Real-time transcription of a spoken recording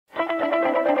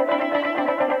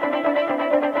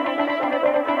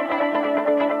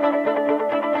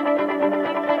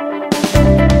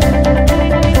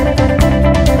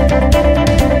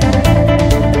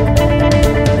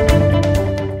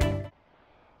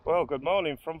Well, good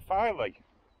morning from Filey,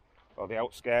 or the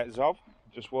outskirts of.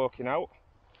 Just walking out.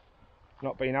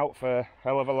 Not been out for a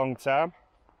hell of a long time.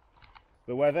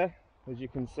 The weather, as you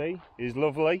can see, is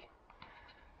lovely.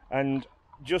 And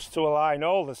just to align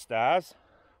all the stars,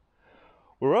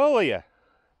 we're all here.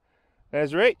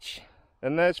 There's Rich,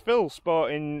 and there's Phil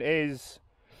sporting his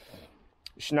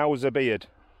schnauzer beard.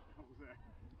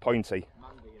 Pointy.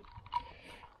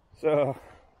 So,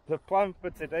 the plan for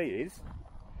today is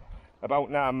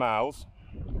about 9 miles,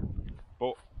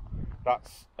 but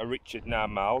that's a Richard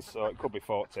 9 miles, so it could be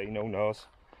 14, who knows.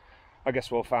 I guess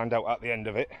we'll find out at the end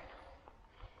of it.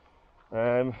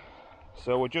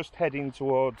 So we're just heading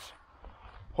towards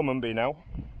Hummonby now.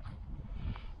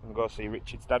 We'll go see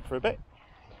Richard's dad for a bit,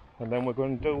 and then we're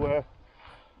going to do a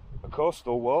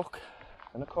coastal walk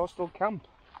and a coastal camp.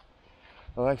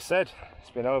 And like I said,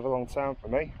 it's been a hell of a long time for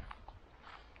me,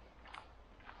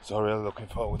 so really looking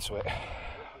forward to it.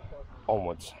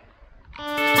 Onwards.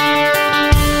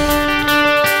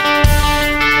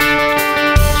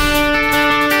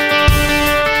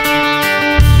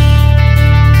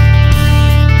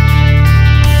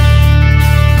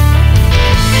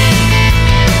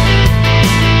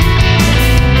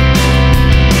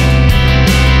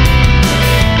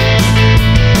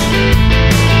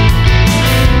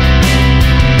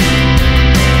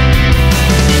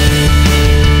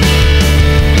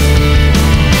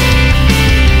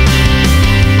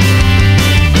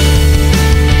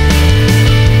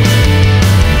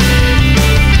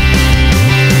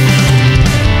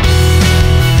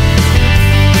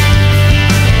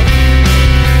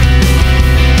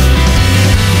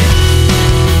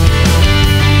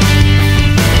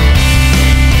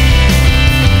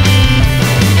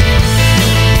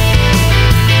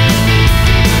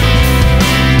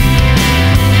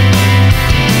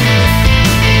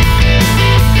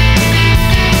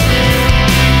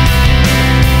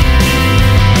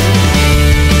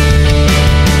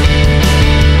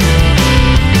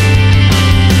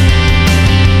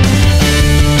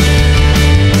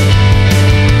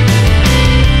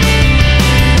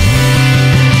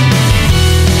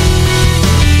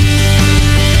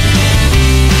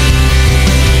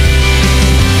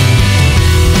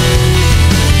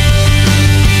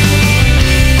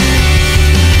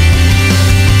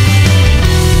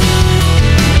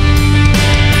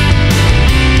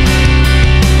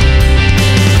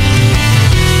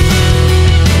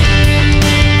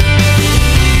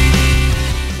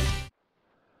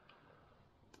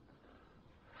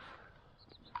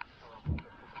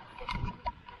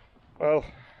 Well,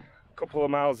 a couple of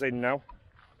miles in now,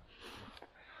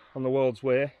 on the World's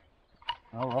Way.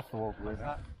 Oh, we're off the World's Way. Is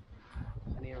that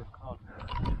an ear of cod?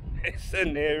 It's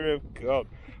an ear of God.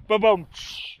 Ba-bum!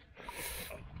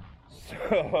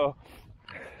 So,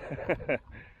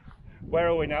 where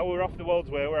are we now? We're off the World's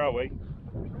Way, where are we?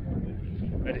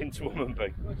 Heading to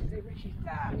Hummonby. Go to see Richie's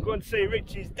dad. Go and see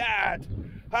Richie's dad!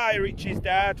 Hi, Richie's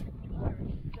dad! Hi,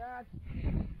 Richie's dad.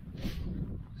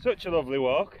 Such a lovely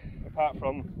walk, apart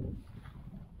from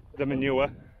the manure.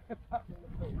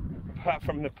 Apart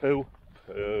from the poo.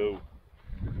 Poo.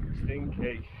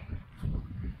 Stinky.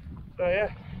 So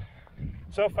yeah,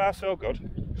 so far so good.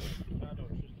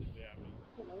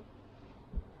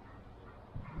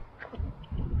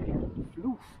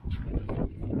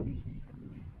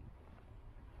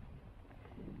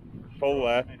 Full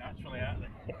there. Naturally, aren't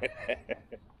they?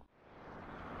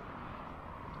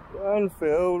 Run,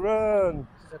 Phil, run!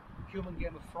 It's a human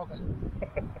game of Frogger.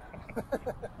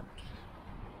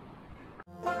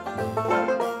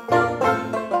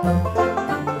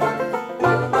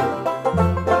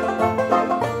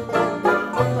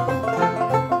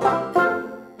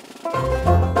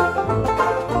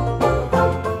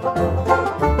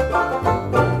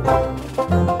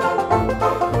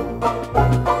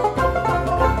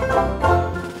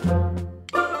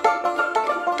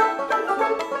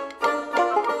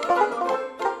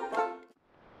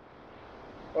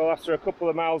 Well, after a couple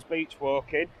of miles beach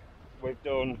walking, we've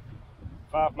done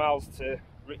 5 miles to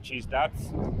Richie's dad's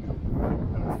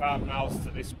and 5 miles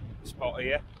to this spot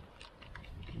here.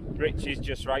 Richie's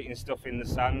just writing stuff in the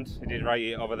sand. He did write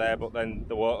it over there, but then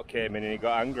the water came in and he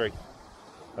got angry.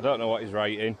 I don't know what he's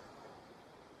writing.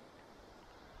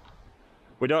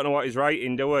 We don't know what he's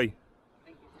writing, do we? I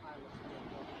think it's I love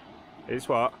Phil and John. It's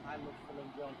what? I love Phil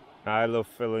and John. I love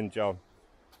Phil and John.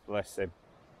 Bless him.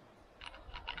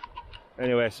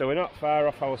 Anyway, so we're not far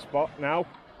off our spot now.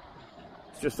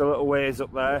 It's just a little ways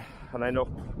up there and then up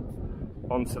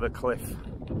onto the cliff.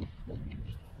 And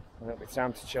it'll be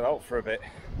time to chill out for a bit.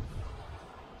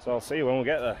 So I'll see you when we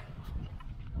get there.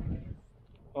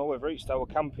 Well, we've reached our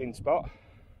camping spot.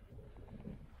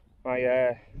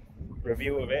 My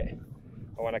review of it. And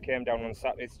when I came down on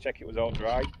Saturday to check it was all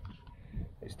dry,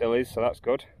 it still is, so that's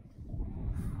good.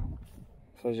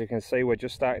 So as you can see, we're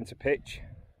just starting to pitch.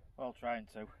 Well, trying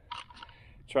to.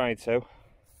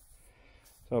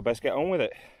 So best get on with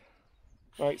it.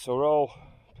 Right, so we're all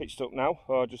pitched up now,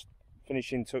 or just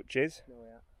finishing touches.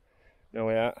 No,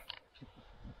 we aren't.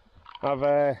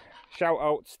 I've shout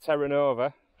out to Terra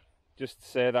Nova, just to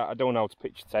say that I don't know how to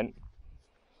pitch a tent.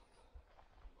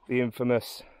 The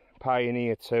infamous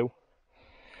Pioneer 2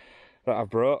 that I've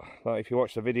brought. That if you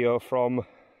watch the video from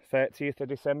 30th of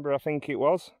December, I think it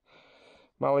was,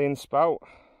 Malian spout,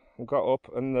 I got up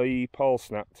and the pole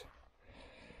snapped.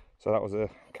 So that was a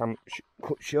camp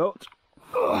cut short.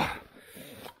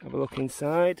 Have a look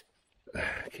inside.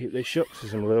 Keep this shut, so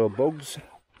some little bugs.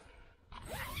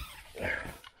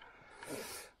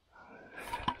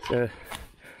 It's a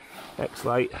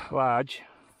X-Lite large,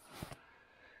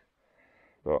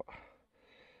 but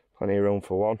plenty of room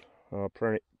for one, or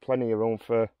plenty of room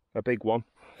for a big one.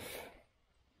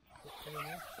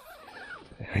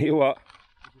 You what?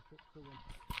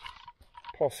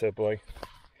 Possibly.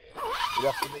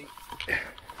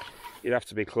 You'd have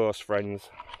to be close friends.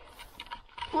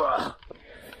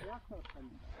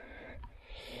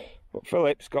 But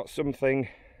Philip's got something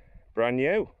brand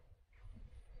new.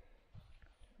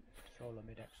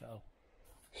 Solamid XL.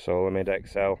 Solamid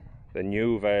XL, the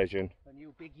new version. The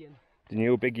new Bigian. The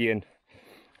new Bigian.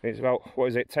 It's about, what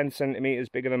is it, 10 centimetres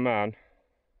bigger than mine.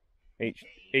 Each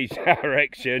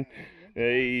direction.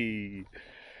 Hey.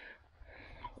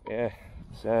 Yeah,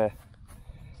 it's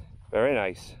very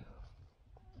nice.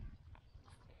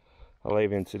 I'll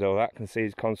leave him to do that. I can see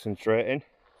he's concentrating.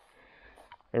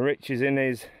 And Rich is in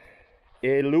his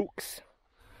ear looks,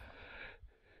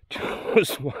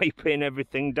 just wiping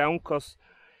everything down because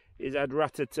he's had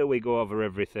ratatouille go over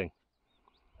everything.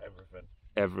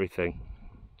 Everything.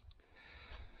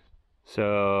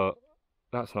 So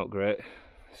that's not great.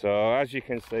 So as you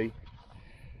can see,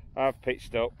 I've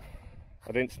pitched up.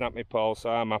 I didn't snap my pole,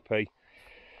 so I'm happy.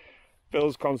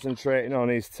 Phil's concentrating on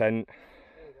his tent.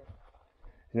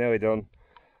 He's nearly done.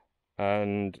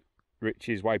 And Rich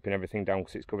is wiping everything down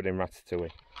because it's covered in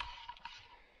ratatouille.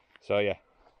 So yeah,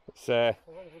 it's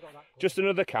just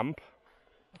another camp.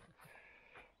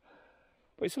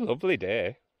 But it's a lovely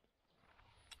day.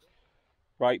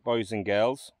 Right, boys and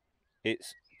girls,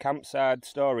 it's campside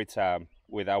story time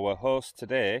with our host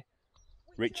today,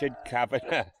 Richard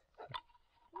Kavanagh.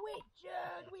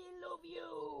 Richard, we love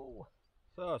you!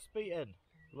 So, Speeton,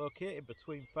 located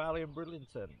between Farley and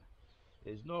Bridlington,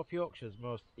 is North Yorkshire's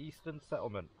most eastern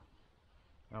settlement.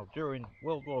 Now, during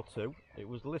World War II, it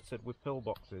was littered with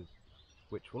pillboxes,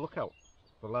 which will look out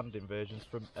for land invasions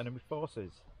from enemy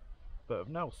forces, but have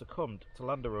now succumbed to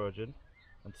land erosion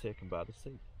and taken by the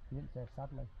sea. You didn't say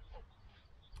sadly.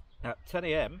 At 10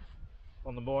 AM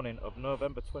on the morning of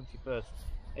November 21st,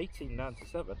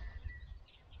 1897,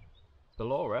 the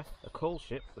Laura, a coal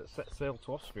ship that set sail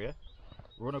to Austria,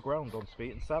 run aground on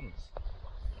Speeton Sands.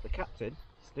 The captain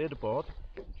stayed aboard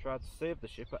and tried to save the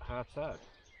ship at high tide,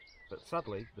 but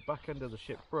sadly the back end of the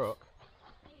ship broke.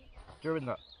 During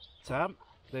that time,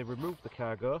 they removed the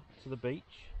cargo to the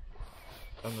beach,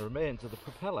 and the remains of the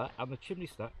propeller and the chimney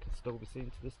stack can still be seen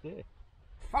to this day.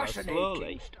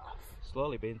 Fascinating stuff.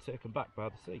 Slowly being taken back by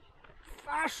the sea.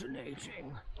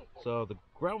 Fascinating. So the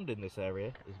ground in this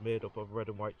area is made up of red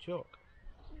and white chalk,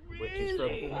 which is from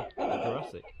the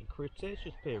Jurassic and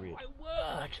Cretaceous period, My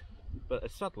word. but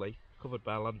is sadly covered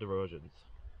by land erosions.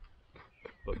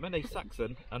 But many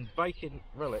Saxon and Viking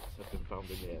relics have been found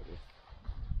in the area.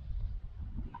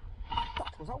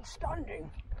 That was outstanding.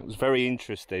 It was very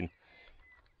interesting.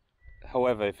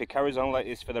 However, if it carries on like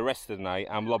this for the rest of the night,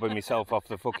 I'm lobbing myself off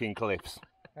the fucking cliffs.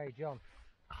 Hey John,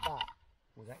 that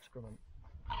was excrement.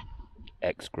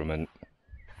 Excrement.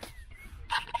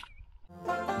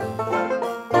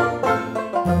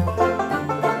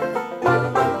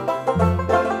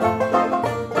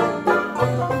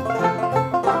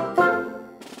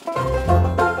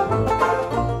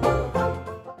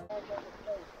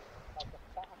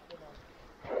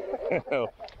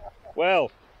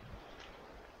 Well,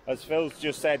 as Phil's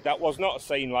just said, that was not a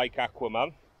scene like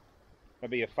Aquaman.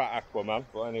 Maybe a fat Aquaman,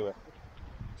 but anyway.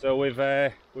 So we've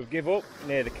give up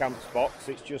near the camp spots.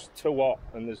 It's just too hot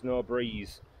and there's no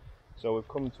breeze. So we've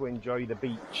come to enjoy the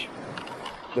beach.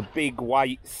 The big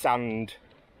white sand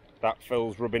that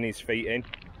Phil's rubbing his feet in.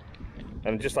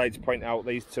 And I'd just like to point out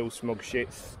these two smug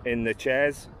shits in the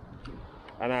chairs.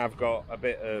 And I've got a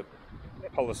bit of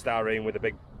polystyrene with a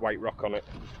big white rock on it.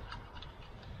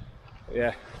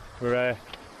 Yeah, we're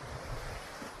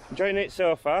enjoying it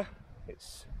so far.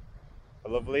 It's a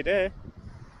lovely day.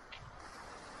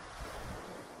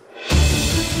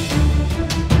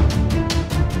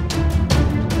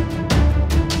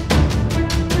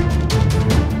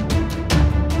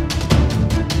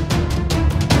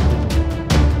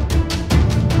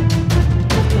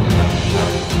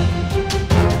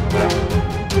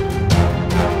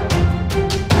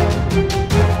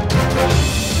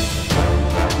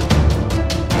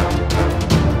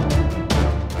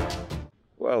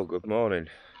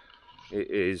 It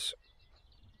is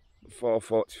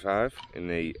 4:45 in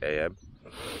the AM.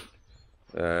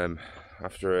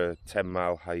 After a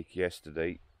 10-mile hike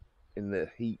yesterday in the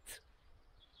heat,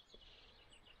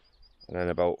 and then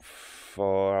about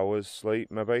 4 hours sleep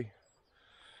maybe.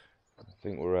 I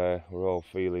think we're all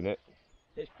feeling it.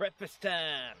 It's breakfast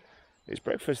time. It's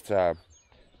breakfast time.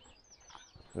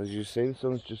 As you've seen,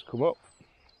 sun's just come up.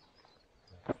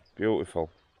 Beautiful.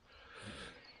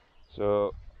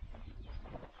 So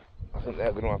I think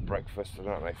they're going to have breakfast. I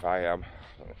don't know if I am.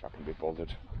 I don't know if I can be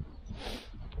bothered.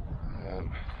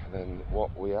 Then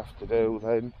what we have to do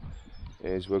then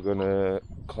is we're going to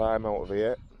climb out of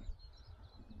here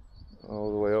all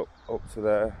the way up to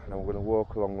there, and we're going to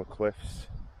walk along the cliffs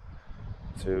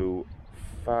to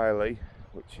Filey,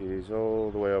 which is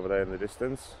all the way over there in the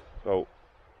distance, about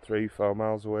 3-4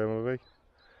 miles away maybe.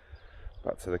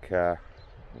 Back to the car.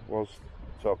 I was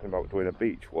talking about doing a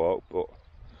beach walk, but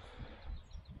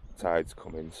tide's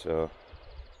coming, so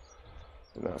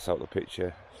and that's out the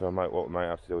picture. So what we might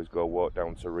have to do is go walk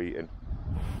down to Reeton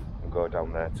and go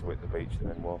down there to hit the beach and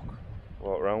then walk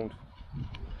around.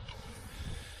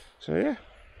 So yeah,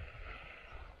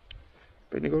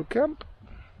 been a good camp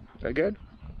again.